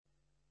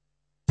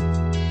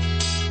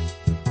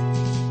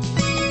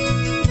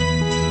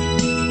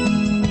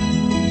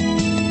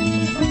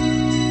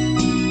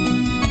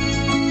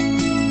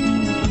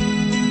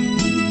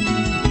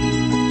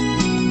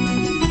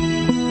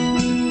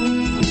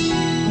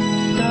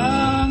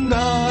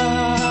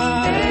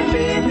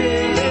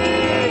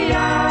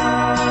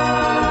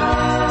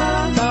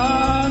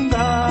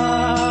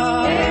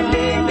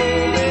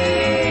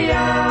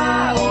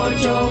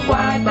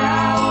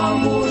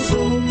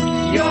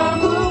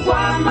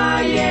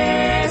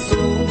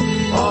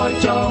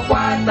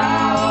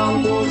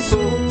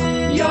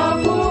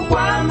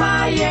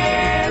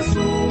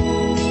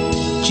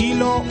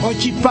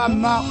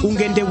ochipama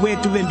ungende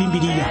wetu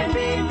bembimbiriya,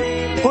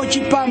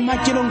 ochipama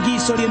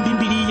chilongiso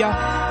lyembimbiliya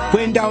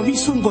kwenda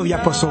obisungo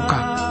byaposoka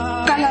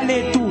kala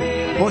letu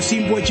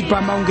osimbu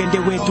ochipama ungende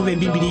wetu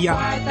bembimbiliya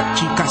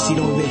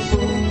chikasilobe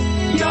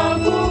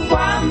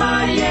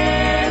yokukwama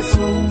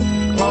Yesu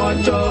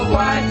ocho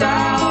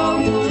kwata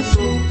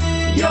ongusu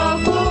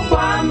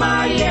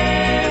yokukwama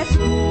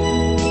Yesu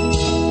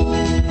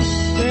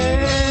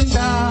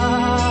enda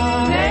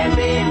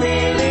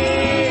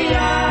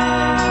lembibiliya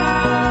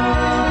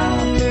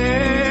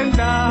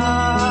enda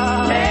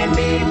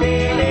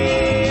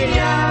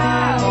lembibiliya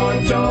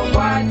ocho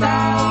kwata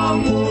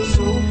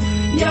ongusu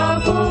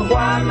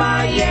yokukwama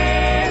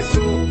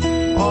Yesu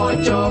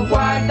ocho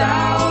kwata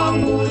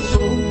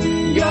ongusu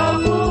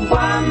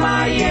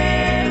yokukwama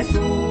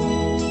Yesu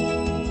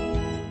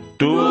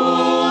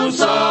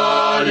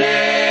tusole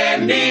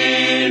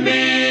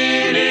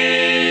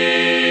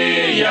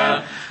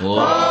Biblia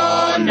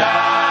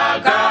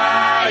ondaka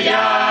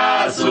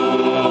ya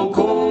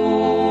suku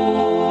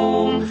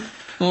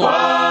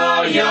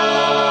oyo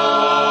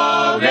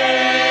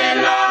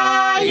vela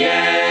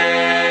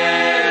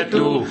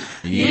yetu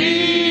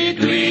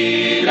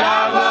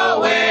itwilavo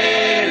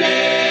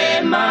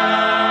welema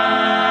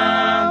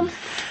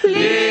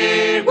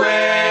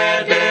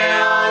likwete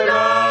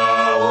olo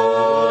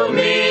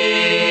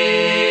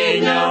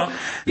uminyo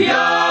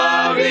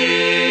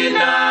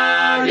vyovina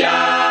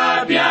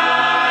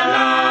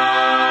vyapyala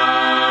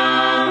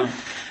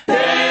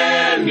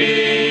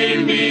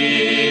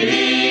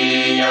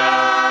embimbiliya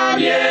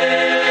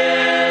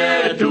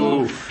vyetu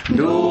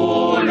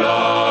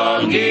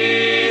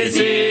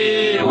ndulongisi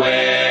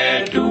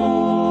wetu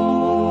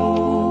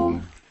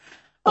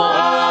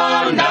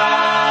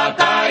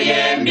ondaka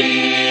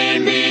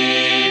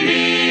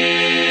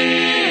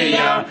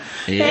yembimbiliya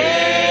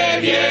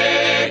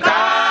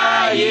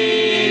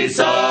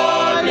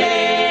evyekayisole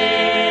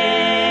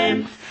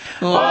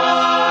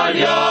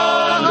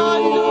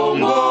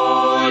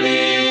olyondunguli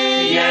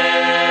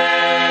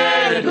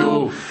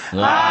yetu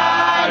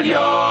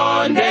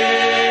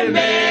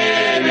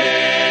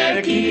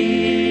alyondembeleki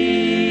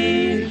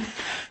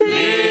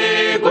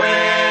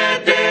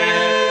likwete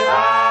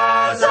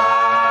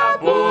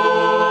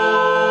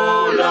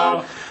asapulo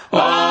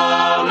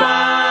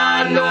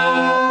omanu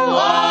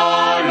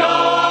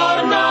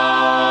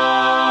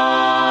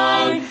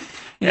olonoi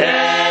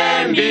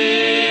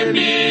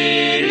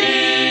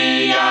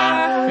embimbiliya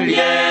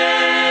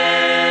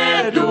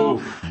lyetu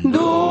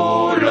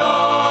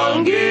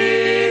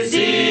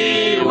ndulongisi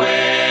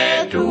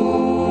wetu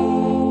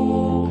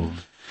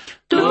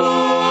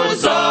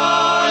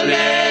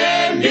tusole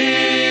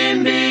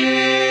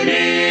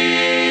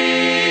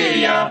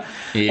Biblia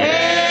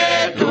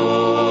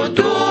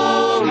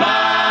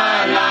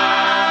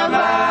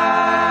etutumalava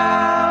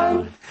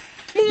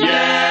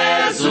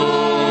Yesu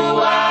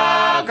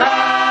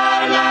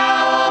akala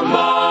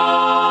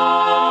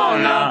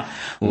omola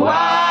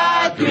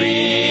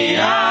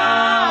watwia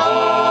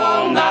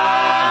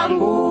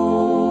ongangu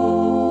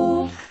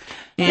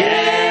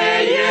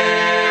yeye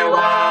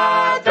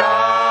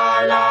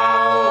watala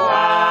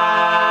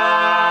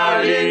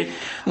wali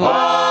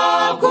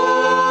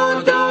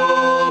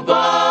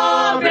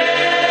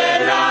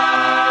okutupopela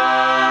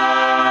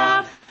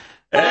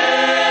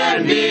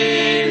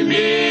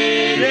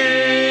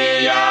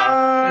embimbiliya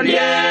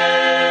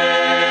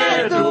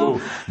lyetu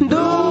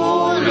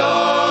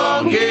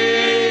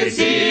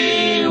ndulongisi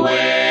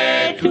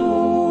wetu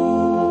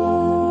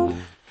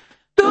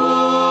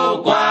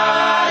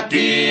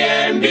tukwatie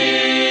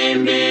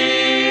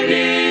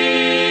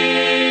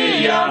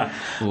embimbiliya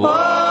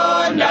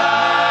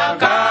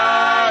ondaka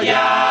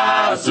ya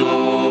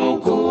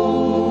suku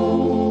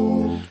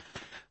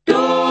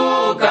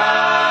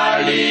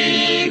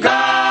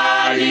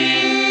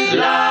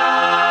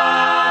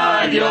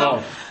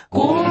tukalikalilyo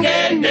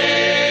kungende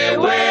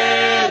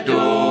wetu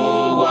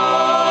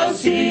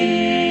wosi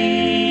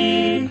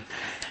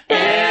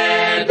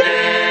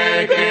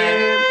eteke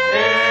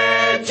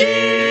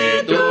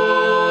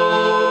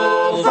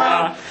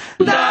echitufa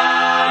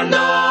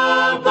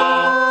ndanopo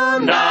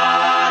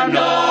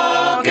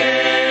ndanoke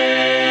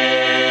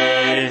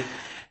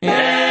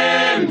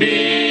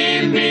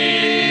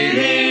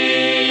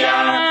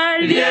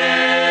embimbiliya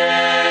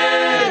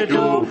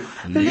lyetu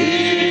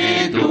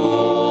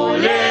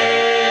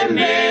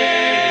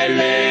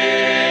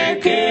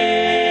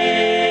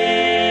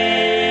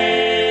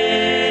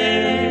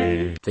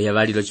litulemeleke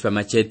Tuyabalilo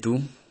chipama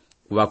chetu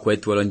kuba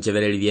kwetu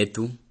oloncheveleli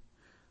vyetu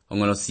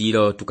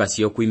ongolosilo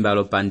tukasiyo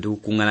kuimbalo pandu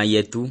kungana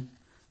yetu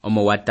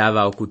omo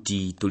watava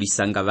okuti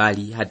tulisanga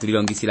vali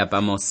hatulilongisila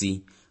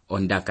pamosi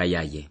ondaka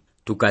yaye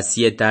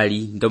tukasiye tali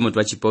ndomo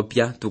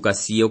twachipopya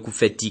tukasiye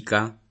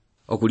okufetika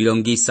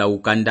okulilongisa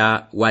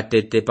ukanda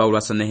watete Paulo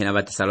asonehena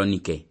ba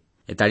Tesalonike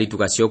etali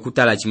tukasiye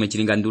okutala chimwe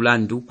chilinga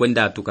ndulandu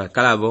kwenda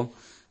tukakalavo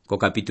ko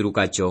kapitulu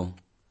kacho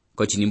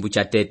ko chinimbu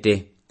cha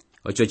tete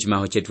ocho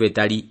chimaho chetu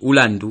etali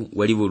ulandu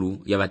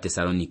welivulu ya ba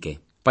Tesalonike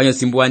panyo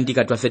simbu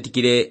andika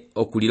twafetikile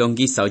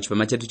okulilongisa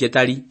ochipama chetu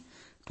chetali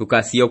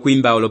tukasiyo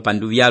kuimba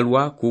olopandu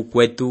vyalwa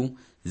kukwetu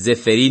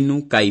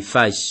Zeferinu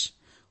Kaifash.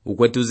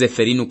 Ukwetu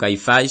Zeferinu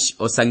Kaifash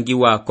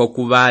osangiwa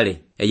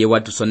kokubale eye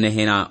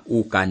watusonehera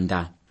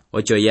ukanda.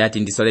 Ocho yati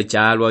ndisole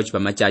chalwa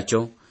ochipama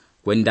chacho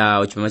kwenda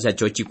ochipama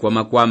chacho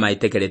chikwama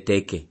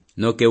etekeleteke.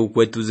 Noke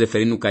ukwetu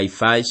Zeferinu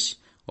Kaifash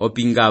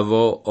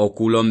opingavo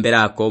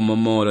okulomberako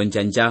momolo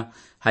njanja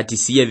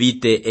hatisiye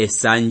vite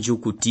esanju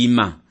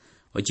kutima.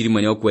 Ochiri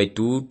mwene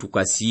okwetu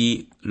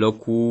tukasi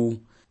loku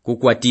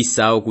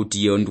kukwatisa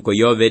okuti onduko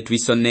yove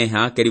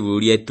twisoneha keribulu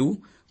lyetu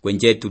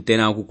kwenjetu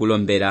tena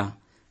okukulombera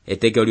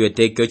eteke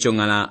oliweteke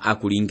ochongala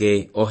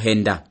akulinge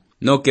ohenda.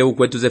 Noke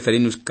ukwetu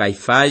Zeferinu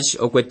Kaifash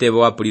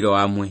okwetebo apulilo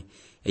amwe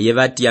eye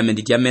vati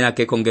amenditiamela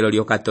kekongelo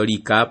lyo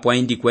katolika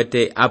pwaindi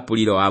kwete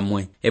apulilo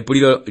amwe.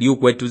 Epulilo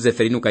liukwetu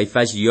Zeferinu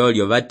Kaifash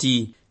lyo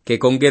vati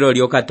kekongelo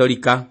lyo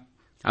katolika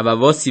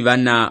abavosi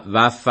vana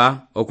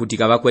vafa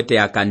okutika vakwete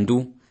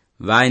akandu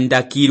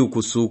vaenda kilu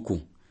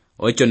kusuku.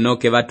 Ocho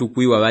noke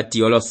vatukwiwa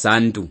vati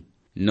olosandu.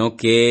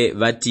 Noke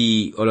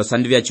vati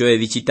olosandu vyachowe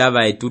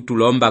vichitava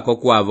etutulomba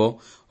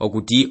kokwavo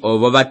okuti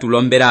ovo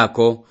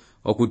vatulomberako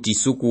okuti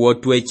suku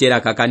wotuechera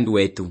kakandu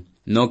wetu.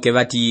 Noke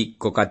vati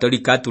ko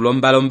katolika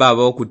tulomba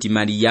okuti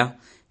Maria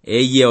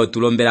eye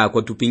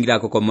otulomberako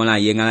tupingirako komona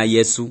yengala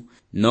Yesu.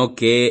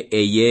 Noke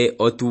eye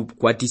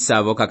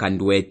otukwatisavo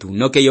kakandu wetu.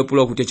 Noke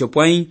yopulo okuti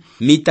ochopwai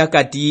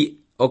mitakati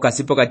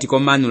okasipo katiko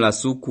manu la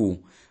suku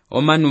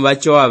omanu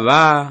vacho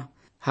ava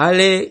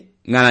hale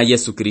ngala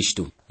Yesu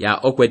Kristu. Ya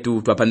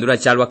okwetu twapandula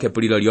chalwa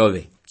kepulilo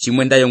lyove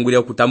chimwenda yongwile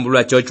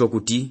okutambulula chocho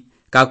kuti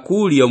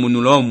kakuli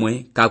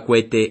omunulomwe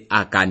kakwete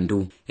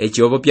akandu.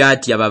 Echi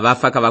pyati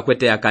abavafa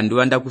kabakwete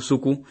akandu anda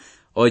kusuku.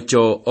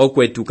 Ocho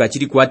okwetu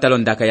kachiri kuatalo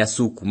ndaka ya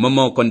suku.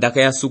 Momo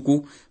kondaka ya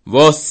suku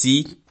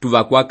vosi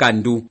tuvakwa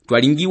kandu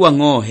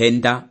twalingiwa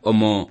henda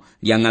omo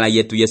lyangala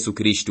yetu Yesu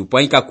Kristu.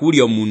 Pwaika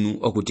kuli omunu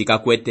okutika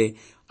kwete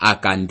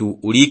akandu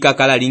ulika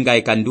kala linga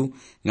ekandu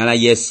ngala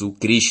Yesu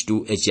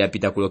Kristu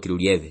echiapita kulokilu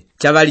lyeve.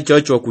 Chavali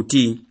chocho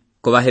okuti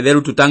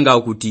kovaheveru tutanga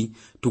okuti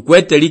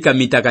tukwete lika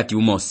mitakati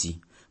umosi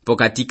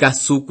pokatika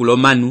suku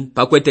lomanu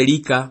pakwete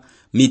lika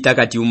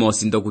mitakati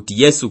umosi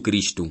ndokuti Yesu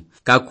Kristu.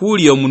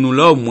 Kakuli omunu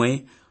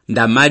lomwe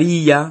nda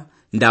Maria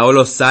nda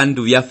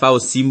olosandu vyafa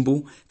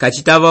osimbu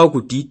kachitava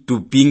okuti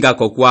tupinga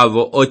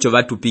kokwavo ocho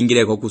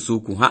vatupingire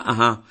kokusuku.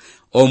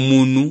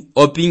 Omunu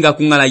opinga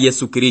kungala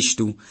Yesu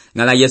Kristu.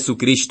 Ngala Yesu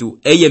Kristu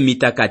eye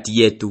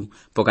mitakati yetu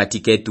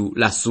pokatiketu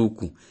la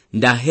suku.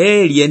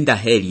 Ndahelye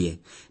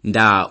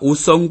nda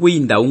usongwi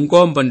nda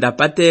ungombo nda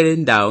patere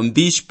nda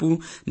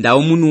mbishpu nda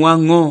umunu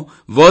wango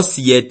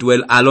vosi yetu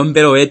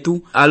alombero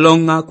yetu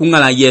alonga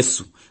kungala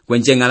Yesu.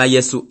 Kwenje ngala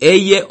Yesu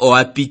eye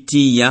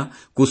oapitiya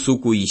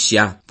kusuku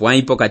isha.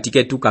 Pwaipo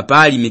katiketu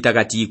kapali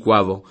mitakati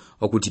ikwavo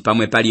okuti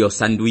pamwe pali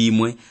osandu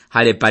imwe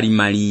hale pali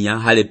Maria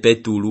hale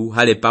Petulu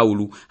hale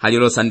Paulu hali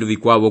olosandu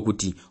vikwavo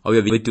okuti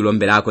obyo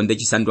vitulomberako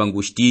ndechi sandu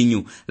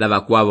angustinyu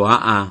lava kwavo.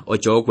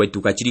 Ocho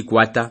okwetu kachiri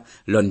kwata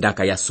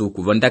londaka ya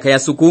suku. Vondaka ya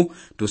suku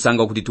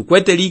tusanga okuti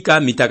tukwete lika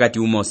mitakati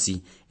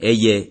umosi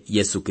eye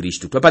Yesu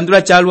Kristu.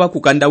 Twapandula chalwa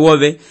kukanda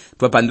wove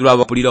twapandula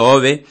wapulilo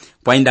ove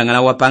pwainda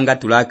ngala wapanga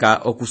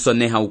tulaka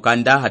okusoneha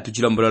ukanda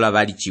hatuchilombolola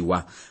vali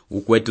chiwa.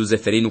 Ukwetu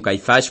Zeferinu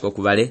Kaifash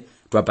kokuvale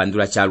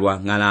twapandula chalwa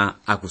ngala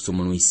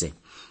akusumunuise.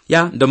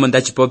 Ya ndomo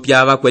ndachipopya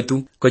ava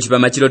kwetu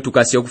kochipama chilo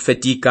tukasi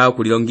okufetika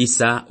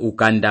okulilongisa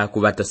ukanda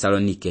kuva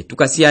Tesalonike.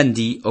 Tukasi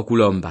andi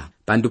okulomba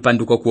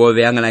pandu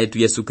kokuove angala yetu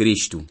Yesu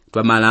Kristu.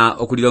 Twamala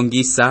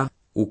okulilongisa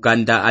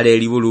ukanda ale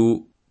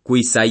libulu ku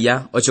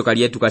Isaya ocho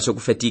kali yetu kasho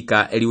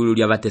kufetika elibulu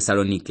lya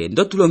Tesalonike.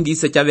 Ndo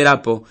tulongise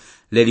chaverapo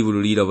le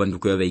libulu lilo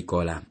vonduko yove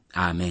ikola.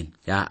 Amen.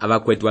 Ya ava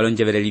kwetu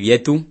walonjevereli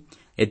vyetu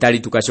etali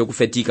tukasho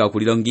kufetika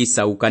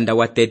okulilongisa ukanda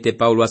wa tete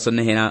Paulo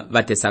asonehera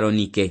va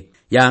Tesalonike.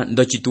 Ya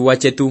ndo chituwa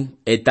chetu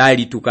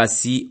etali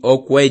tukasi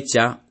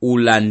okwecha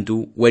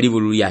ulandu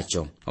welibulu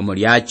lyacho. Omo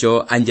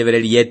lyacho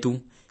anjevereli yetu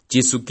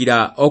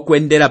chisukira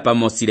okwendela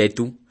pamosi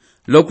letu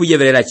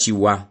lokuyeverela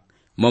chiwa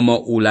momo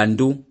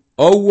ulandu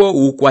owo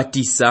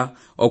ukwatisa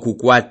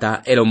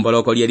okukwata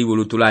elomboloko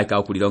lyelibulu tulaka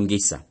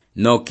okulilongisa.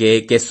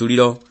 Noke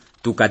kesulilo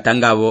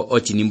tukatangavo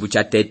ochinimbu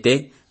cha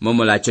tete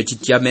momo lacho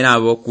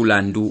chichiamenavo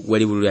kulandu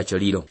welibulu lyacho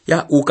lilo.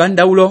 Ya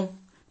ukanda ulo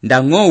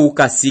ndango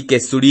ukasike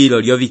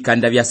sulilo lyo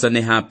vikanda vya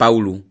soneha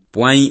Paulu.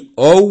 Pwai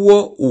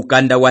owo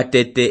ukanda wa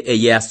tete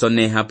eye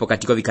asoneha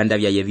pokatiko vikanda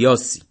vya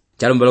yevyosi.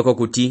 Chalomboloko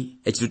kuti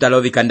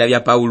echitutalo vikanda vya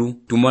Paulu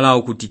tumola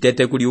okuti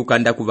tete kuli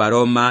ukanda kuva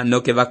Roma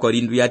noke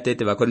vakorindu ya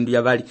tete vakorindu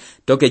ya vali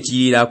toke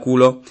chilila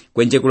kulo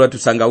kwenje kulo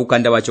tusanga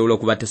ukanda wacho ulo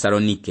kuva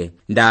Tesalonike.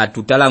 Nda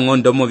tutala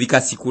ngondo mo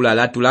vikasikula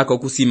la tulako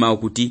kusima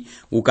okuti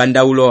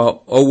ukanda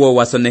ulo owo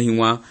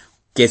wasonehimwa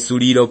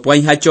kesulilo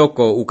pwai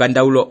hachoko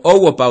ukanda ulo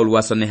owo Paulu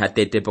wasoneha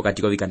tete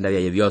pokatiko vikanda vya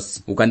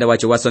yevyosi. Ukanda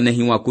wacho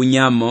wasonehiwa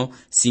kunyamo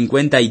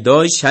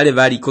 52 hale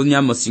vali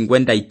kunyamo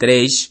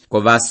 53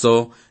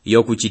 kovaso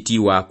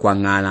yokuchitiwa kwa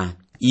ngala.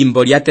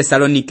 Imbo lya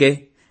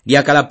Tesalonike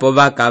lyakala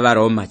povaka va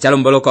Roma.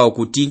 Chalomboloka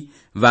okuti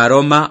va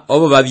Roma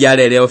obo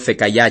bavyalele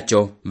ofeka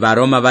yacho. Va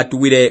Roma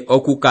vatuwile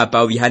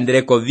okukapa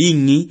ovihandeleko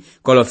vingi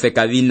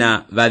kolofeka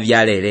vina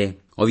vavyalele.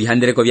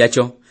 Ovihandeleko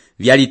vyacho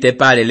vyalite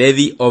pale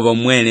levi ovo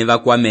mwene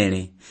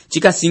vakwamele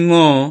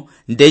chikasingo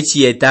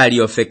ndechi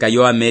etali ofeka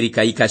yo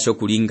Amerika ikasho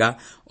kulinga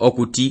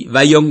okuti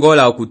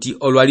vayongola okuti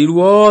olwali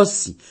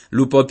lwosi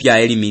lupopya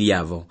elimi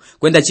lyavo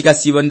kwenda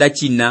chikasibo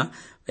ndachina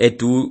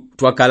etu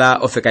twakala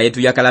ofeka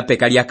yetu yakala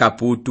peka lya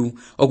kaputu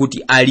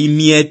okuti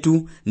alimi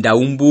yetu nda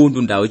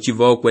umbundu nda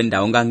ochivokwe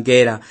nda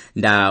ongangera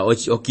nda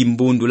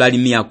okimbundu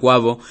lalimi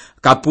yakwavo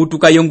kaputu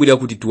kayongwile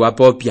okuti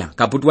tuwapopya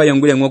kaputu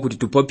wayongwile ngo okuti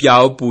tupopya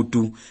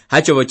oputu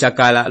hachovo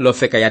chakala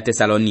lofeka ya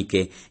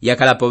Tesalonike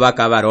yakala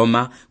povaka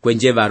varoma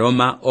kwenje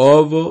varoma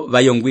ovo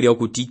vayongwile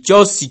okuti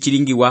chosi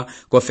chilingiwa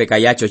kofeka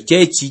yacho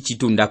chechi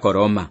chitunda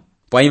koroma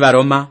pwani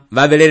varoma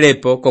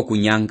vavelelepo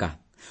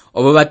kokunyanga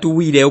obo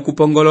batuwile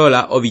okupongolola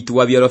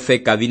obituwa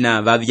byolofeka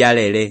bina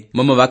babyalele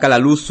momo bakala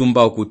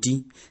lusumba okuti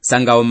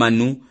sanga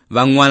omanu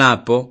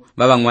bangwanapo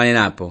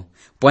babangwanenapo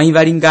pwani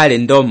balingale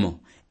ndomo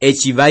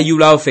echi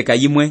bayula ofeka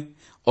yimwe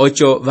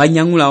ocho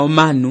banyangula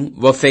omanu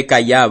bofeka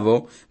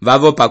yabo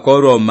babo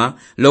pakoroma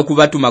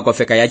lokubatuma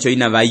kofeka yacho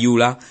ina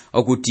bayula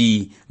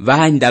okuti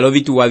bahandalo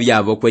bituwa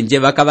byabo kwenje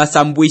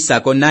bakabasambwisa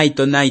ko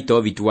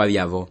naito bituwa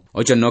byabo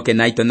ocho noke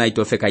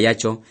naito ofeka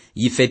yacho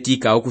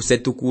yifetika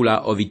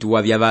okusetukula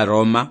obituwa bya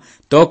Roma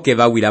toke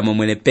bawila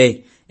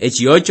momwelepe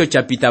echi ocho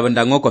chapita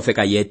bondangoko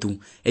feka yetu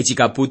echi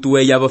kaputu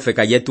we yabo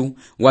feka yetu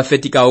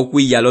wafetika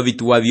okuya lo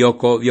bituwa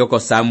byoko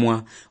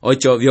samwa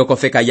ocho byoko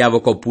feka yabo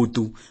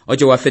koputu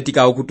ocho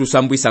wafetika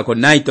okutusambwisa ko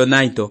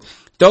naito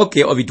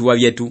toke obituwa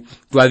byetu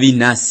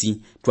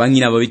twabinasi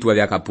twangina bo bituwa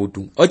bya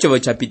kaputu ocho bo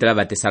chapita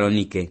ba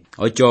Tesalonike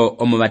ocho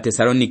omo ba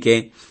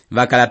Tesalonike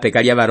bakala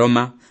peka lya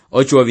Roma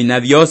ocho obina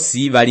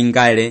byosi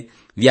balingale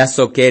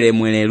byasokere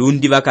mwene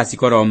lundi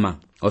bakasikoroma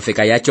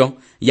ofeka yacho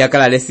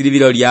yakala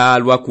lesilibilo lya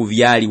lwa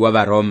kuvyali wa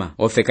Baroma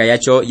ofeka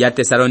yacho ya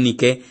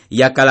Tesalonike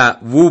yakala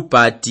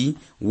vupati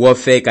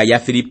wofeka ya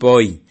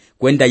Filipoi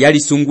kwenda yali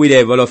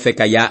sungwile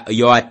volofeka ya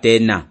yo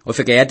Atena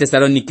ofeka ya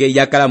Tesalonike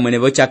yakala mwene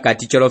vocha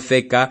kati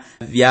cholofeka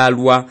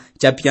vyalwa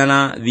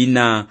chapiana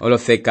vina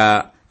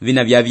olofeka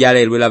vina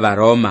vyavyale lwela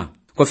Baroma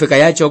kofeka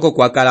yacho oko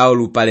kwakala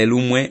olupale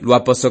lumwe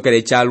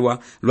lwaposokele chalwa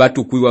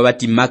lwatukwiwa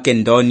bati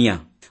Makedonia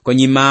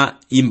konyima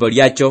imbo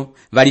lyacho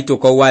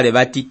valituko wale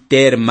bati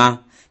Terma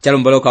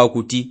chalomboloka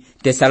okuti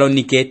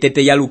Tesalonike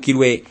tete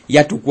yalukilwe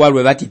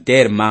yatukwalwe bati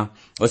Terma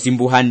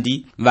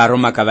osimbuhandi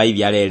Baroma kabayi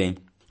byalele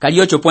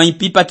kali ocho point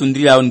pipa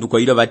tundrila onduko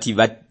ilo bati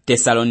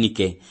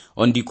Tesalonike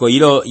ondiko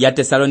ilo ya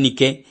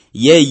Tesalonike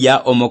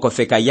yeya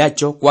omokofeka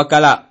yacho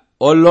kwakala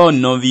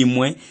olono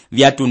vimwe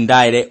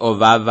vyatundaile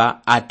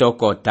ovava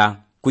atokota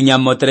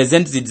kunyamo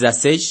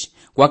 316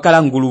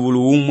 kwakala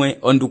nguluvulu umwe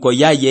onduko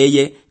ya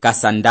yeye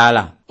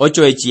kasandala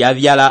ocho echi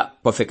yavyala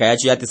kofeka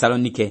yacho ya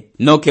Tesalonike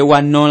noke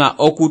wanola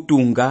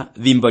okutunga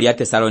vimbo lya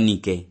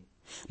Tesalonike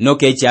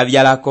noke echi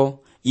yavyalako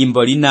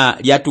imbolina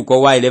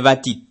lyatuko waile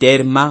bati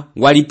Terma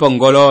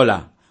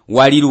walipongolola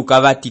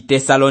waliluka bati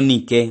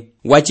Tesalonike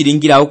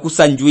wachilingira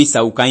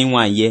okusanjuisa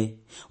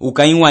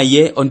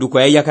ukainwaye onduko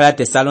ya yakala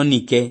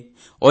Tesalonike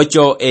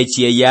ocho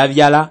echi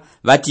yavyala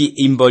bati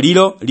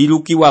imbolilo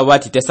lilukiwa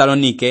bati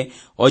Tesalonike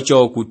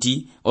ocho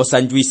okuti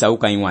osanjuisa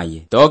ukainwaye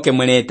toke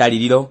mwene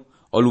etalililo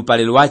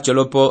olupale lwacho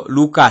lopo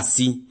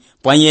Lukasi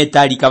pwanye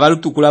etali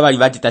kabalutukula bali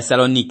bati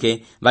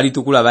Tesalonike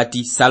balitukula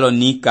bati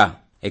Salonika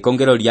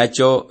ekongero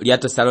lyacho lya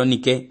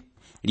Tesalonike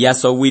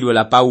lyasowirwe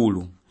la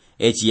Paulo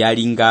echi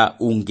yalinga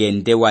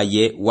ungende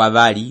waye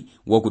wabali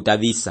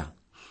wokutabisa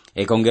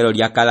ekongero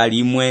lyakala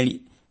limwe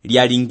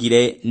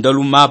lyalingire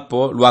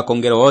ndolumapo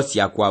lwakongero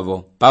osi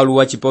akwavo Paulo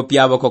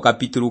wachipopyavo ko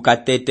kapitulu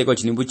katete ko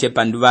chinimbu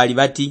chepandu bali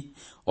bati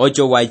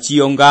ocho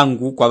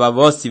wachiyongangu kwa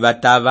babosi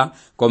batava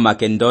ko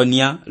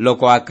Makedonia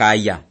loko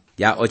Akaya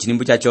ya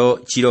ochinimbu chacho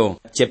chiro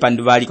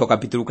chepandu bali ko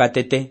kapitulu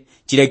katete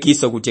chile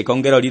kiso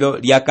kuchekongero lilo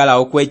lyakala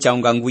okwecha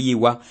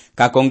unganguyiwa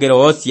kakongero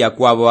osi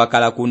akwavo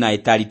akala kuna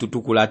etali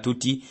tutukula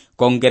tuti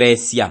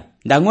kongresia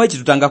ndangwechi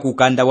tutanga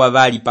kukanda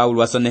wabali Paulo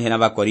wasonehena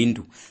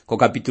bakorindu ko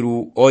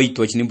kapitulu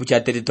 8 chinimbu cha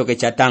tete toke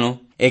cha 5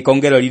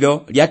 ekongero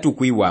lilo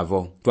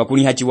lyatukwiwavo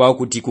twakulihachi wao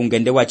kuti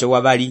kungende wacho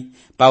wabali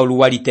Paulo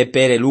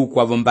walitepere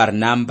lukwavo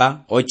Barnaba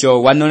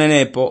ocho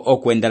wanonenepo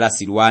okwenda la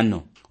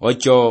Silwano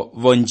ocho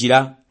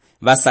vonjira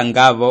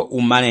basangavo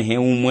umanehe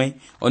umwe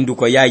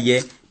onduko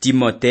yaye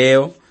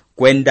Timoteo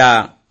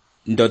kwenda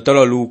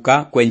ndotolo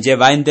Luka kwenje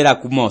vaendela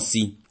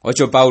kumosi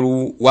ocho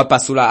Paulo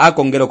wapasula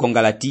akongero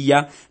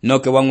kongalatia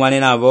noke wangwane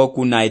navo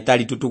kuna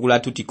etali tutukula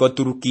tutiko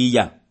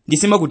Turukia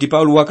ndisimo kuti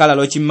Paulo wakala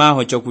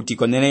lochimaho chokuti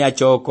konene ya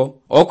choko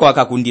oko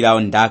akakundira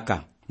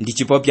ondaka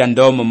ndichipopya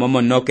ndomo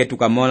momo noke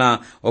tukamona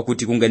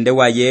okuti kungende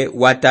waye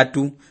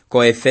watatu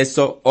ko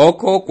Efeso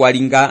oko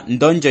kwalinga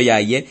ndonjo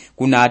yaye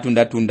kuna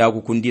atunda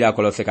okukundira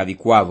kolofeka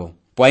bikwavo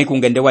pwai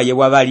kungende waye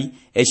wabali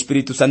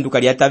Espiritu Santu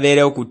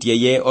lyatavere okuti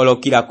yeye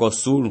olokira ko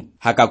sulu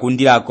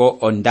hakakundirako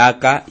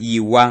ondaka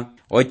yiwa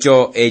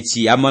ocho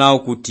echi amona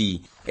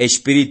okuti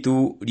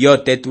Espiritu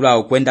lyotetula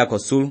okwenda ko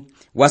sulu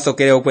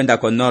wasokere okwenda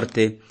ko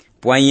norte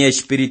pwai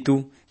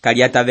Espiritu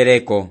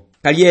kalyatavereko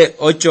kalye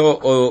ocho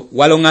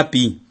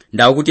walongapi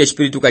Ndao kuti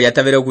espiritu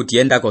kalyatavere okuti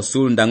yendako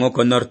sul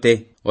ndang'oko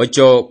norte.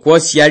 Ocho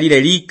kwosialile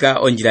lika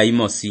onjila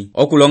imosi.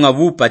 Okulonga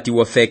vupati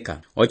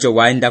wofeka. Ocho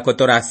waendako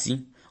torasi.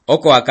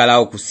 Oko akala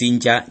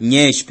okusinja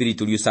nye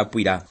espiritu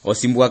liusapwila.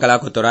 Osimbu akala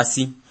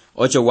kotorasi.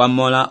 Ocho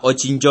wamola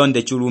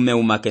ochinjonde chulume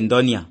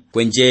Makedonia.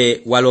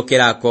 Kwenje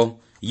walokelako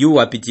yu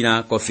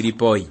wapitina ko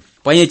Filipoi.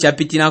 Pwanye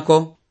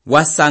chapitinako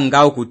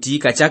wasanga okuti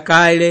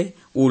kachakale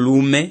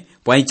ulume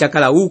pwanye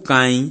chakala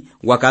ukai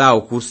wakala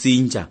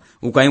okusinja.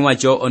 Ukai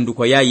wacho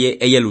onduko yaye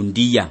eye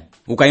Lundia.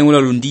 Ukai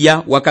ulo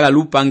Lundia wakala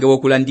lupange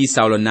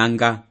wokulandisa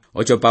olonanga.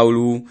 Ocho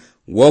Paulu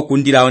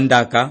wokundila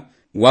ondaka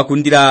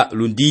wakundila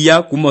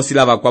Lundia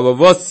kumosila vakwavo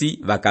vosi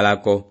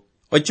vakalako.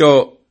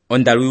 Ocho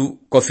ondalu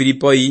ko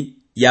Filipoi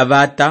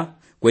yavata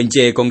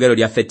kwenje kongelo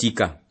lya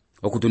fetika.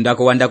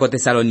 Okutundako wandako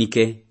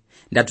Tesalonike.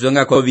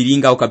 Ndatutonga ko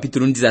vilinga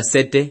okapitulu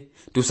 7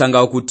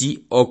 tusanga okuti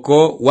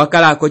oko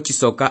wakalako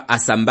chisoka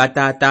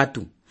asambata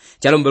atatu.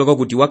 Chalomboloko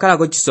kuti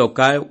wakalako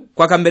chisoka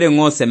kwa kambere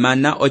ngo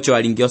semana ocho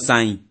alingio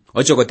sai.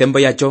 Ocho kotembo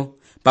yacho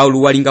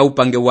Paulu walinga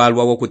upange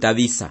walwa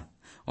wokutavisa.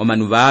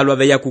 Omanu valwa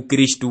veya ku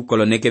Kristu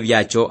koloneke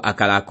vyacho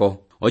akalako.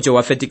 Ocho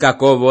wafetika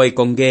kovo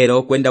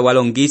ikongero kwenda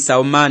walongisa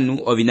omanu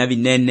ovina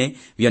vinene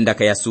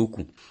vyondaka ya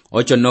suku.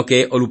 Ocho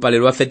noke olupale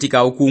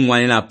lwafetika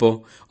okungwane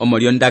napo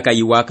omolyondaka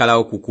yiwakala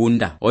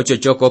okukunda. Ocho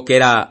choko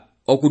kera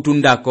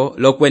okutundako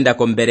lokwenda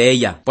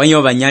kombereya.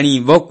 Pwanyo banyali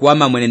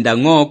vokwama mwenenda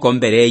ngo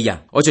kombereya.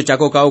 Ocho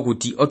chakoka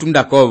okuti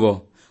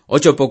otundakovo.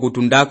 Ocho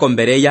pokutundako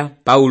mbereya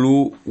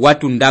Paulu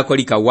watundako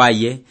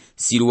likawaye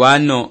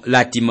Silwano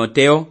la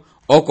Timoteo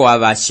oko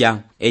abasha.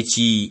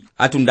 Echi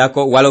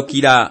atundako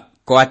walokira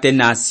ko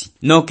Atenasi.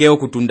 Noke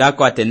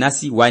okutundako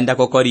Atenasi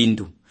waendako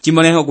Korindu.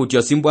 Chimoneho kuti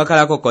osimbu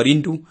akalako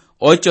Korindu.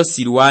 Ocho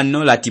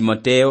Silwano la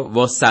Timoteo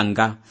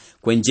vosanga.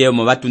 Kwenjeo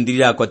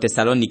movatundilila ko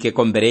Tesalonike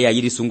kombereya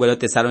yili sungwelo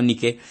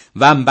Tesalonike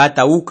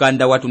vambata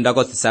ukanda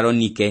watundako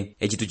Tesalonike.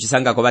 Echitu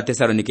chisanga ko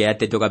Tesalonike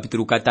yatete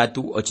kapitulu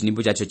 3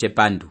 ochinimbu chacho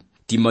chepandu.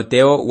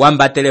 Timoteo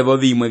wambatele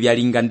vovimwe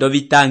vyalinga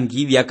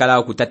ndovitangi vyakala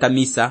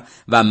okutatamisa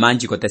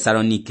vamanji ko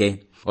Tesalonike.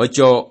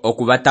 Ocho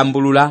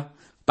okuvatambulula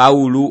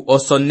Paulu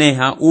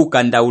osoneha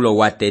ukanda ulo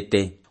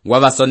watete.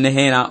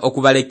 Wavasonehera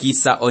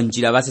okuvalekisa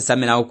onjila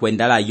vasesamela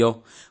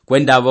okwendalayo.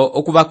 Kwendavo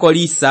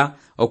okuvakolisa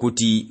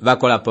okuti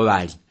vakolapo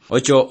vali.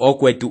 Ocho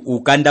okwetu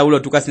ukanda ulo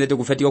tukasinete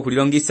kufetiko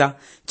kulilongisa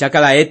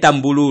chakala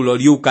etambululo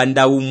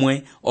liukanda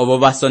umwe obo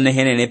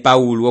vasonehenene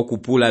Paulu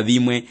okupula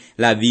vimwe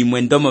la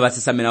vimwe ndomo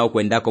vasesamela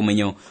okwendako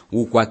mwenyo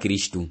ukwa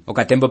Kristu.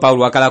 Okatembo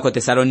Paulu wakalako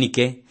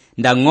Tesalonike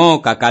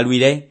ndangoka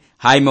kalwile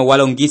haimo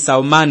walongisa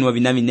omanu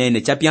ovina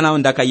vinene chapiana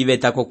ondaka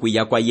yivetako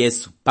kuya kwa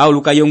Yesu.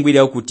 Paulu kayongwile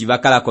okuti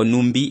vakalako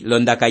numbi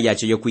londaka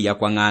yacho yokuya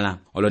kwa ngala.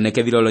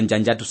 Oloneke vilolo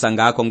njanja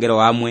tusanga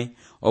akongero amwe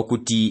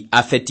okuti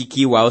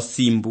afetikiwa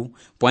osimbu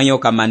pwanyo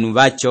kamanu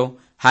vacho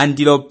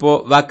handilopo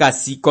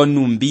vakasi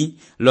konumbi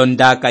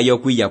londaka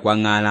yokuya kwa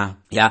ngala.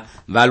 Ya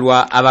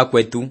valwa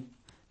abakwetu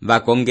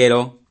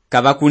vakongero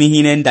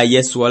kavakunihine nda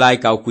Yesu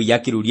olaika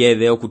okuyakilu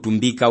lyeve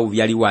okutumbika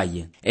uvyali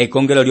waye.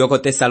 Ekongero lyoko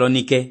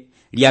Tesalonike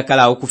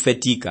lyakala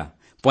okufetika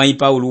pwanyi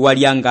Paulu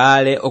walyanga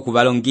ale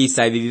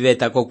okuvalongisa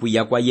evivivetako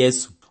kuya kwa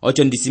Yesu.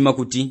 Ocho ndisima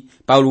kuti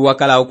Paulu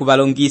wakala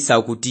okuvalongisa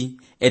okuti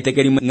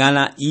etekeli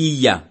ngala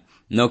iya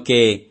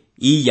noke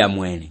iya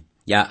mwene.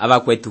 Ya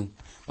abakwetu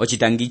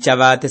ochitangicha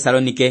va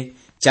Tesalonike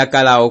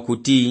chakala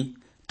okuti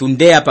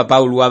tundeya pa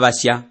Paulu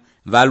wavasha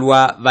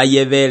valwa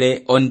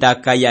vayevele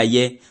ondaka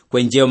yaye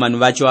kwenjeo manu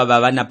vacho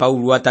avava na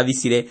Paulu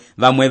watavisile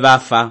vamwe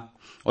vafa.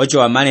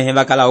 Ocho amane he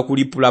vakala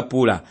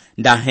okulipula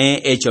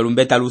ndahe echo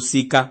lumbeta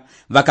lusika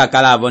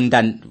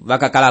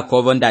vakakala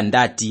kovo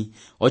ndandati.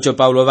 Ocho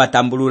Paulo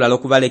vatambulula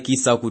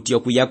lokuvalekisa okuti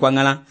okuya kwa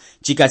ngala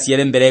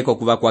chikasiele mbeleko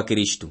kuva kwa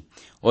Kristu.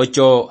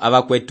 Ocho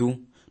abakwetu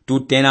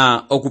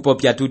tutena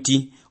okupopya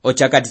tuti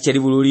ochakati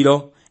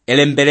cherivululilo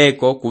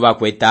elembeleko kuva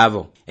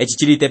kwetavo. Echi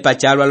chilite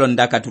pachalwa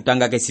londaka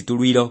tutanga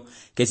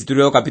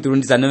kesitulwilo kapitulu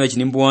 9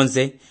 chinimbu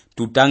 11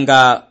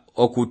 tutanga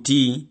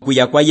okuti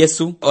kuya kwa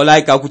Yesu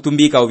olaika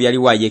okutumbika uvyali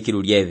waye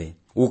kilulyeve.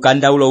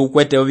 Ukanda ulo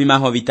ukwete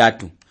ovimaho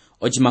vitatu.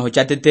 Ochimaho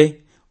chatete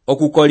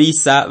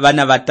okukolisa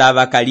vana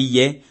vatava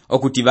kaliye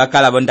okuti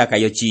vakala bondaka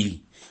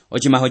yochili.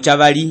 Ochimaho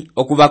chavali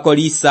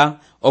okuvakolisa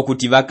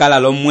okuti vakala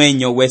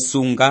lomwenyo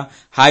wesunga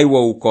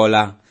haiwo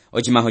ukola.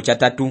 Ochimaho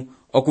chatatu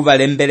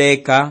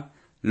okuvalembeleka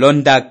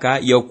londaka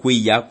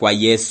yokwiya kwa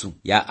Yesu.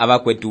 Ya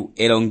abakwetu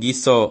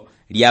elongiso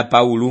lya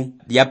Paulu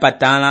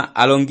lyapatala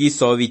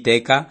alongiso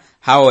viteka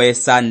hao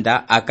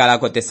esanda akala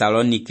ko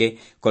Tesalonike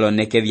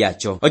koloneke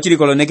vyacho. Ochili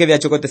koloneke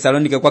vyacho ko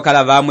Tesalonike kwa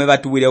kala vamwe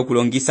vatuwile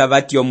okulongisa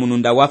vati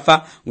omununda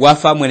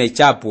wafa mwene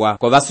chapwa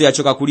kwa vaso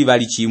yachoka kuli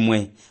vali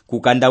chimwe.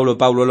 Kukanda ulo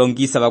Paulo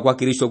longisa vakwa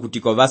Kristo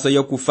kutiko vaso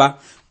yokufa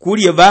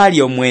kuli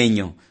vali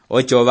omwenyo.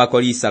 Ocho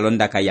vakolisa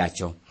londaka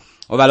yacho.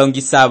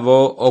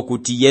 obalongisabo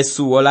okuti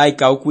Yesu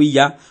olaika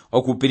okwiya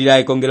okupirira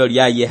ekongero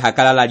lyaye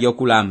hakalala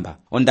lyokulamba.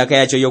 Ondaka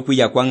yacho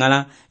yokwiya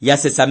kwangala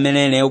yasesa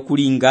menene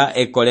okulinga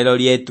ekolero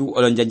lyetu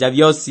olonjanja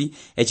byosi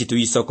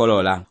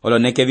ekituyisokolola.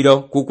 Oloneke biro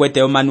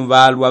kukwete omanu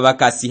balwa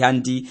bakasi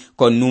handi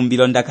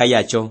konumbilo ndaka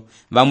yacho.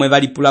 Bamwe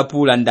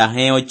balipulapula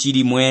ndaheo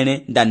chiri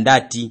mwene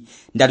ndandati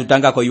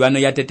ndatutanga ko Yohana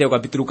yatete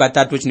kapitulu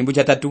 3 chinimbu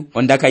cha 3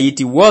 ondaka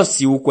yiti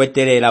wosi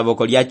ukweterera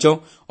boko lyacho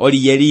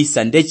oli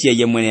Yelisa ndechiye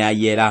yemwene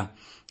ayera.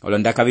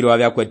 Olondaka biro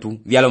wabya kwetu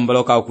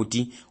byalomboloka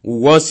okuti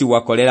uwosi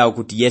wakolera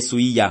okuti Yesu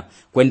iya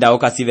kwenda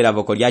okasivera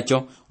boko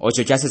lyacho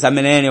ocho chasesa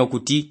menene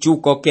okuti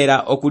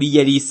chukokera okuli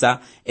Yelisa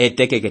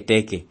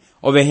etekeketeke.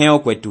 Obeheo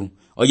kwetu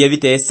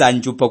oyebite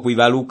esanjupo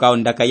kuibaluka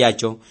ondaka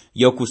yacho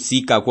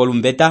yokusika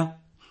kwolumbeta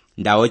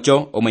nda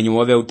ocho omwenye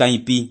wobe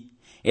utaipi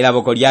era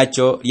boko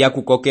lyacho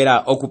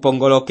lyakukokera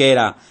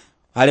okupongolokera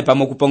hale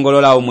pamo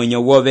kupongolola omwenye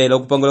wobe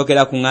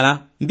lokupongolokera kungala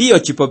mbiyo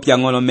chipopya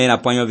ngolomera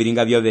pwanyo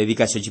vilinga byobe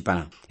bikasho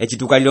chipana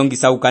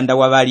ekitukalilongisa ukanda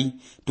wabali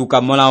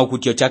tukamola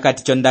okutyo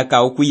chakati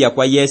chondaka okwiya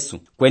kwa Yesu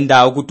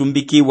kwenda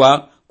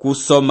okutumbikiwa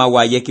kusoma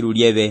wa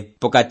yekilulieve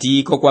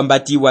pokati ko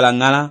kwambati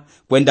walangala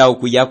kwenda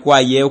okuya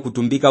kwaye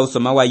okutumbika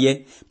usoma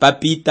waye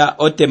papita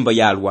otembo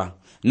yalwa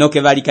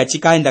noke bali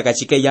kachikaenda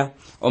kachikeya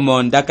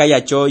omondaka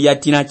yacho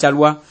yatina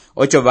chalwa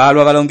ocho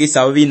balwa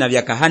balongisa obina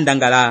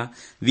byakahandangala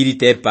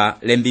vilitepa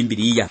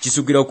lembimbiliya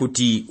chisukiro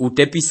kuti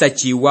utepisa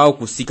chiwa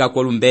okusika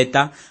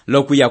kolumbeta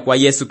lokuya kwa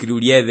Yesu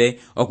kilulieve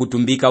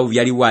okutumbika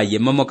uvyali waye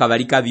momo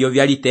kabalika byo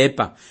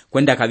byalitepa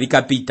kwenda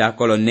kabikapita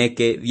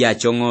koloneke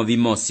byachongo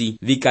bimosi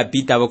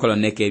vikapita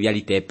bokoloneke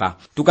byalitepa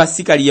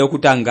tukasika liye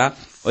okutanga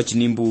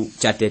ochinimbu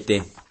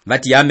chatete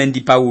bati yame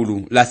ndi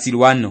Paulo la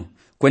Silwano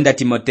kwenda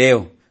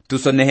Timoteo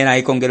tusonehera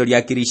ekongero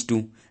lya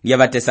Kristu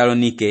lya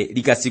Tesalonike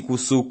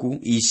likasikusuku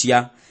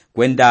isha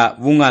kwenda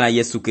vungana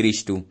Yesu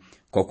Kristu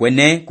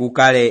kokwene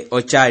kukale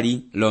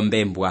ochali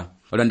lombembwa.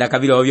 Olondaka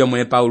biro obyo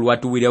mwe Paulo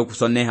watuwile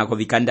okusoneha ko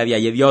bikanda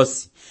byaye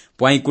byosi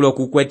pwaikulo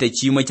kukwete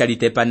chimwe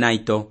chalitepa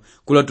naito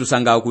kulo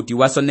tusanga okuti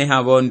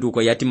wasoneha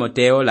bonduko ya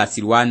Timoteo la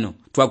Silwano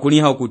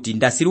twakuliha okuti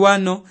nda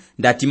Silwano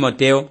nda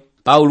Timoteo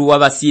Paulo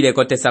wabasile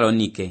ko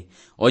Tesalonike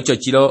ocho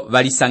chilo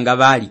balisanga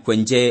bali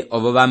kwenje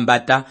obo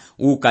bambata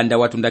ukanda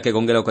watundake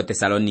kongero ko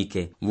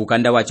Tesalonike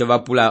bukanda wacho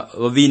bapula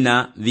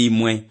ovina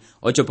vimwe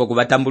ocho poku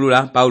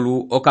batambulula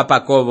Paulo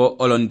okapakobo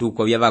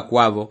olonduko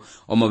byabakwabo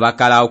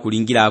omobakala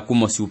okulingira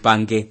kumosi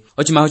upange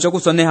ochimaho cyo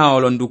kusoneha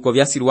olonduko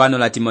bya Silwano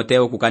la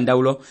Timoteo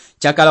kukandaulo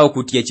chakala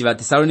okuti echiba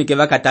Tesalonike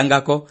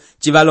bakatangako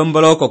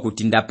chibalomboloko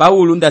kutinda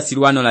Paulo nda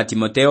Silwano la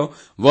Timoteo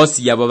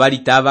vosi yabo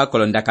balitava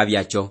kolondaka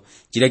byacho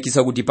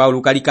chirekiso kuti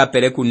Paulo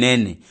kalikapele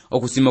kunene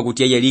okusimo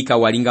kuti yelika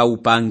walinga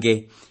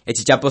upange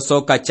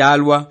echichaposoka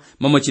chalwa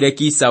momo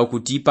chirekisa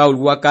okuti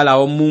Paulo wakala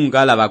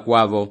omunga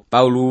labakwabo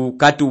Paulo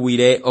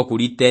katuwire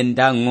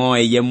okulitenda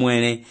ngoe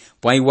yemwene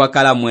pwai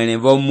wakala mwene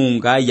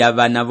vomunga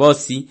yabana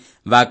vosi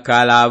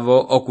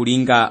bakalavo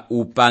okulinga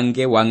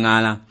upange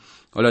wangala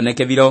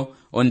oloneke biro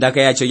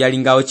ondaka yacho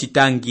yalinga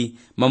ochitangi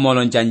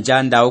momolo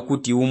njanjanda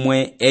okuti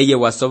umwe eye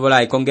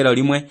wasobola ekongero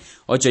limwe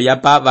ocho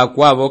yapa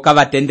bakwabo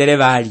kabatendere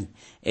bali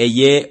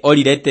eye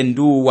olirete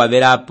ndu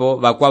waberapo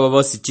bakwabo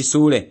bosi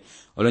chisule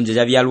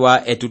olonjaja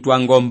byalwa etutwa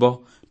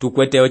ngombo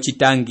tukwete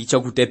ochitangi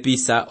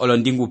chokutepisa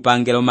olondingu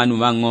pangelo manu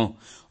bango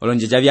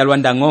olonjaja byalwa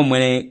ndango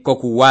mwene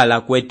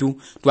kokuwala kwetu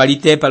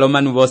twalitepa lo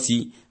manu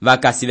bosi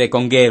bakasibe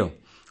kongero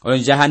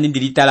olonjaja handi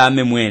ndilitala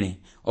ame mwene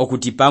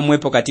okuti pamwe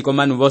pokati ko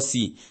manu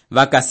bosi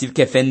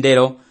bakasike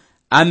fendero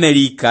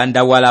Amerika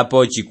ndawala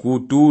po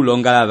chikutu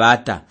longala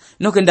bata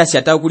nokenda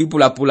shata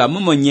okulipulapula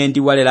momo nyendi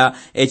walela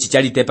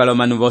echichalitepa lo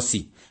manu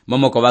bosi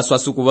momo ko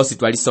baswasuku bosi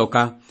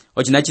twalisoka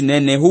ochina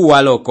chinene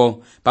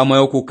huwaloko pamwe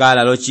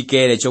okukala lo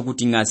chikele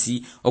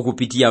chokutingasi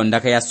okupitia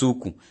ondaka ya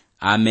suku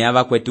ame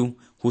aba kwetu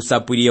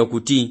husapuli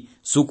okuti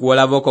suku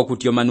olaboko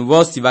kuti omanu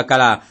bosi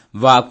bakala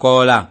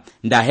vakola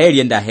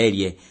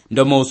ndahelye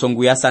ndomo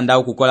usongu yasanda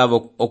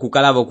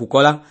okukala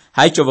bokukola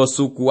haicho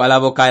bosuku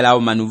alabokala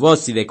omanu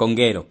bosi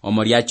bekongero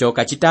omolyacho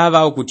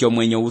kachitava okuti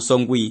omwenyo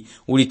usongwi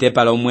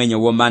ulitepa lo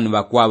mwenyo womanu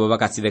bakwabo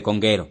bakasibe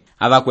kongero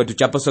aba kwetu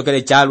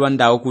chaposokele chalwa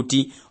nda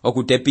okuti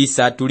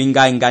okutepisa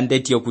tulinga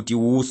ngandeti okuti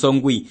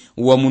usongwi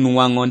uwo munu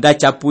wango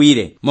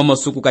ndachapuire momo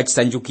suku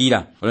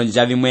kachisanjukira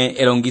olonja bimwe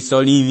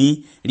elongiso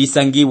limi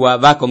lisangiwa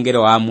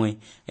bakongero amwe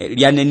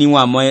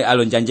lyaneniwa moe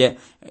alonjanje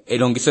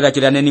elongiso lyacho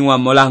lyaneniwa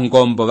mola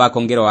ngombo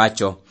bakongero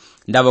acho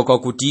ndaboko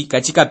kuti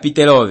kachika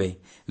pitelobe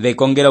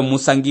vekongero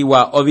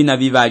musangiwa obina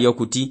bibali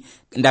okuti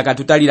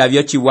ndakatutalira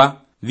byochiwa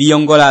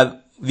biyongola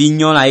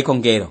vinyola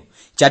ekongero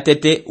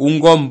chatete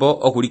ungombo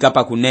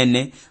okulikapa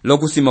kunene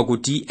lokusimo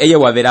kuti eye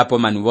waberapo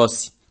manu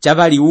bosi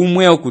chabali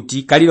umwe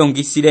okuti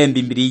kalilongisire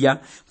mbimbiliya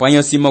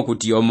pwanyo simo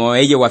kuti omo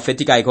eye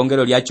wafetika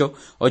ekongero lyacho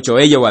ocho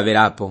eye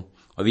waberapo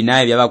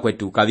obinaye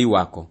byabakwetu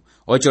kabiwako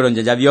ocho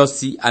lonjaja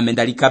byosi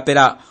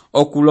amendalikapera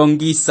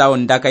okulongisa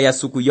ondaka ya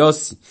suku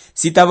yosi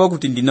sitabo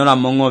kuti ndinola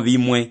mongo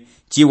bimwe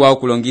chiwa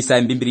okulongisa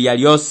embimbiliya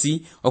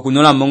lyosi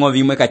okunola mongo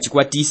vimwe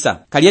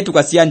kachikwatisa kaliye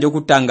tukasiya ndi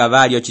okutanga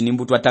vali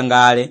ochinimbu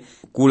twatangale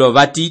kulo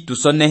vati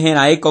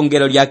tusonehela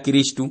ekongelo lya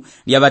Kristu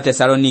lya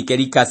Tesalonike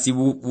likasi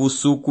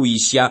vusuku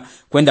isha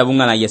kwenda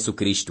vung'ana Yesu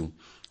Kristu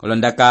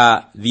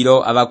olondaka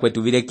vilo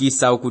avakwetu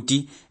vilekisa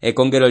okuti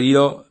ekongelo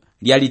lilo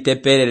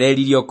lyalitepelele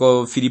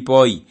lilioko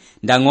Filipoi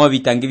ndango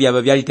vitangi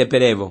vyabo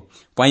vyalitepelevo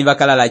pwanyi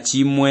vakalala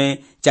chimwe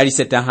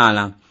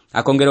chalisetahala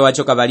akongelo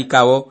wacho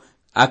kavalikawo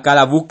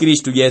akala vu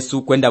Kristu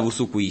Yesu kwenda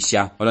vusuku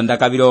isha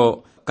olondaka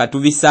vilo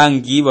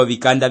katuvisangi vo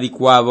vikanda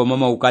vikwavo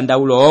momo ukanda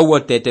ulo owo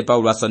tete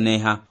Paulo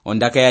asoneha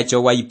ondaka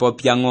yacho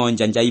waipopya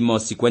ng'onja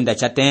njaimosi kwenda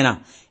chatena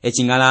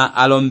echingala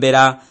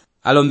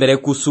alombere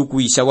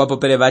kusuku isha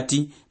wapopele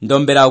vati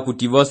ndombera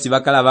okuti vosi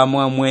vakala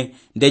vamwamwe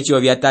ndechio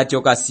vyatati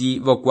okasi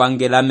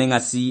vokuangela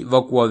mengasi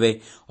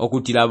vokuove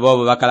okutila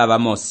vovo vakala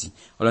vamosi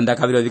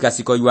olondaka vilo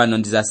vikasiko yuano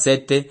ndiza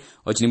 7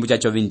 ochinimbu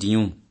chacho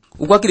 21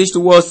 ukwa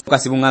Kristu wose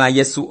okasibung'ala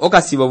Yesu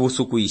okasibo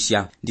busuku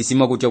isha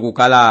ndisimo kuti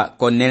okukala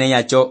konene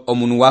yacho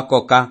omunu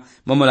wakoka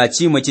momola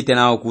chimwe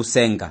chitenawo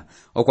kusenga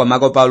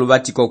okwamako Paulo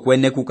batiko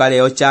kwene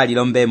kukale ochali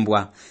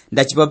lombembwa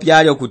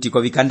ndachipopyali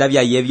okutiko vikanda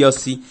vyaye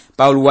vyosi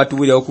Paulo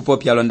watuwile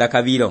okupopya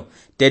londaka vilo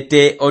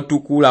tete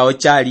otukula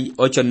ochali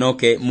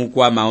ochonoke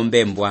mukwama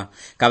ombembwa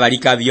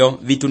kabalikavyo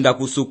vitunda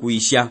kusuku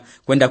isha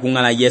kwenda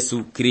kung'ala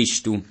Yesu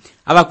Kristu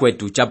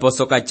abakwetu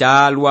chaposoka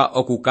chalwa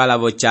okukala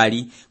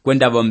vochali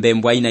kwenda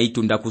vombembwa ina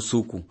itunda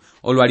kusuku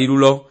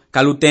olwalilulo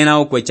kalutena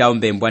okwecha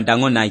ombembwa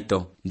ndango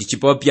naito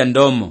ndichipopya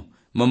ndomo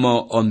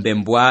momo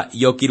ombembwa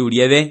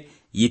yokirulieve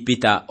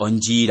yipita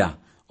onjira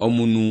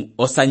omunu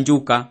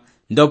osanjuka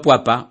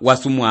ndopwapa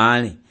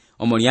wasumwaale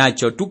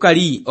omolyacho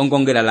tukali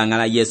ongongela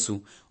lang'ala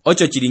Yesu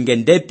ocho chilinge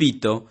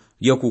ndepito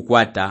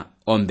lyokukwata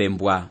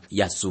ombembwa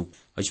yasu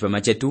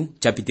ochipama chetu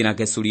chapitina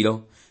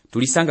kesulilo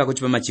tulisanga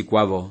kuchipama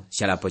chikwavo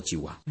shalapo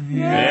chiwa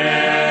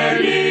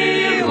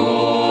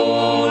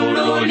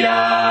Elihulu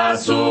lya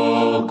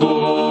suku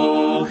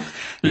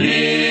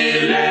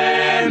lilemela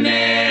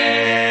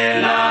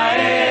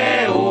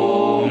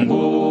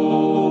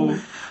eungu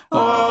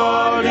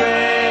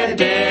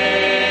olete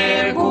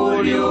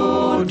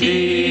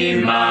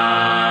kulyutima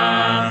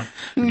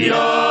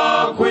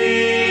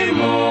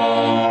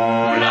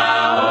lyokwimula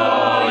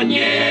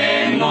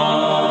onyengo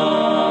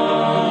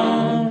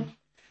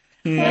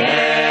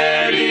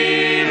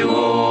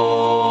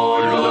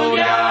Elihulu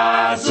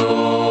lya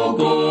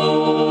suku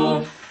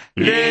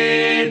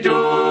litumwiso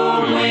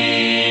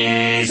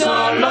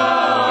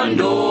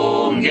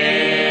londunge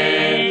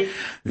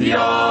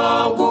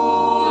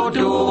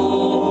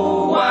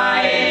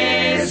vyokutuwa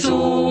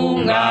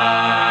esunga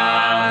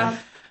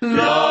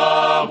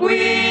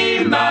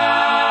lokwimba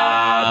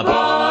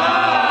po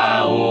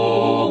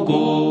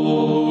auku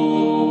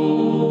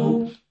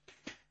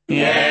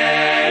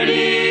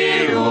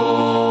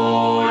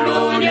Elihulu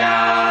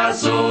lya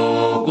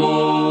suku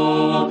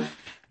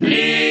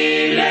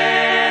lilemela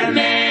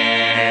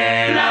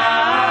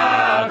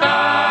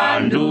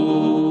kandu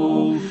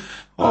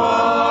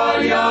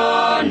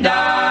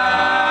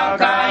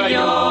olyondaka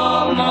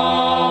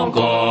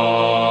yomoko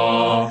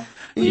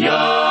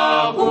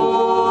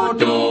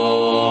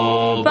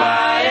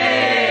yokutupa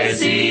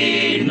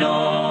esino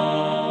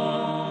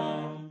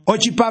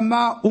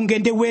ochipama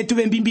ungende wetu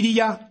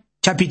vembimbiliya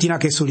chapitina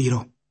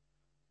kesulilo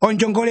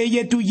onjongole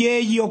yetu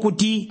yeyi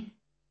okuti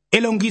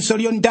elongiso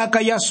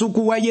lyondaka ya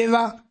suku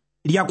wayeva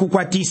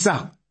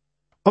lyakukwatisa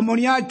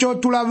omolyacho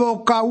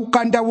tulavoka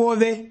ukanda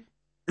wove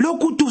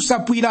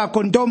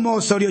lokutusapwilako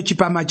ndomoso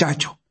lyochipama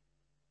chacho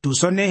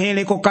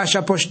tusonehele ko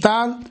kasha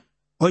postal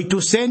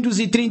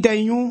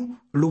 831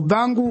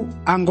 Lubangu,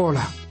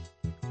 Angola.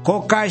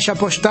 Ko kasha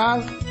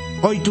postal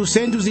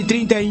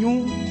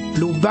 831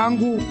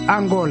 Lubangu,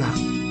 Angola.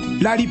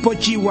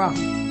 Lalipochiwa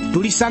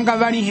tulisanga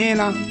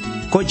vanihela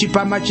ko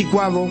chipama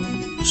chikwavo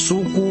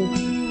suku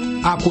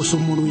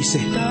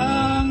akusumuluise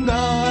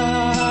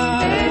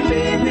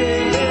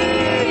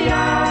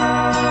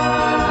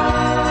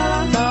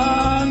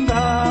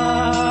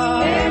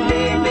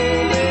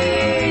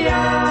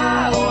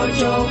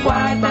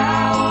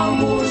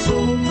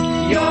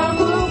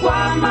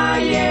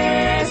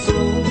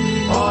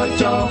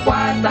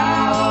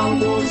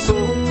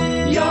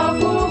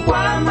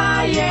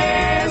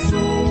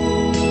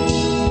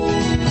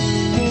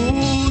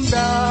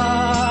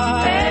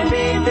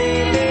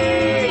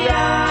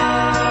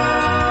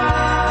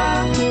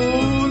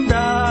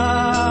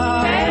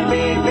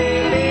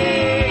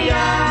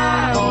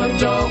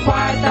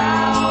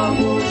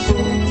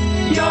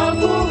Yo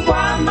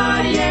kukwama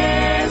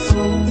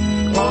Yesu,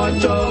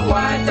 ocho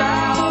kwata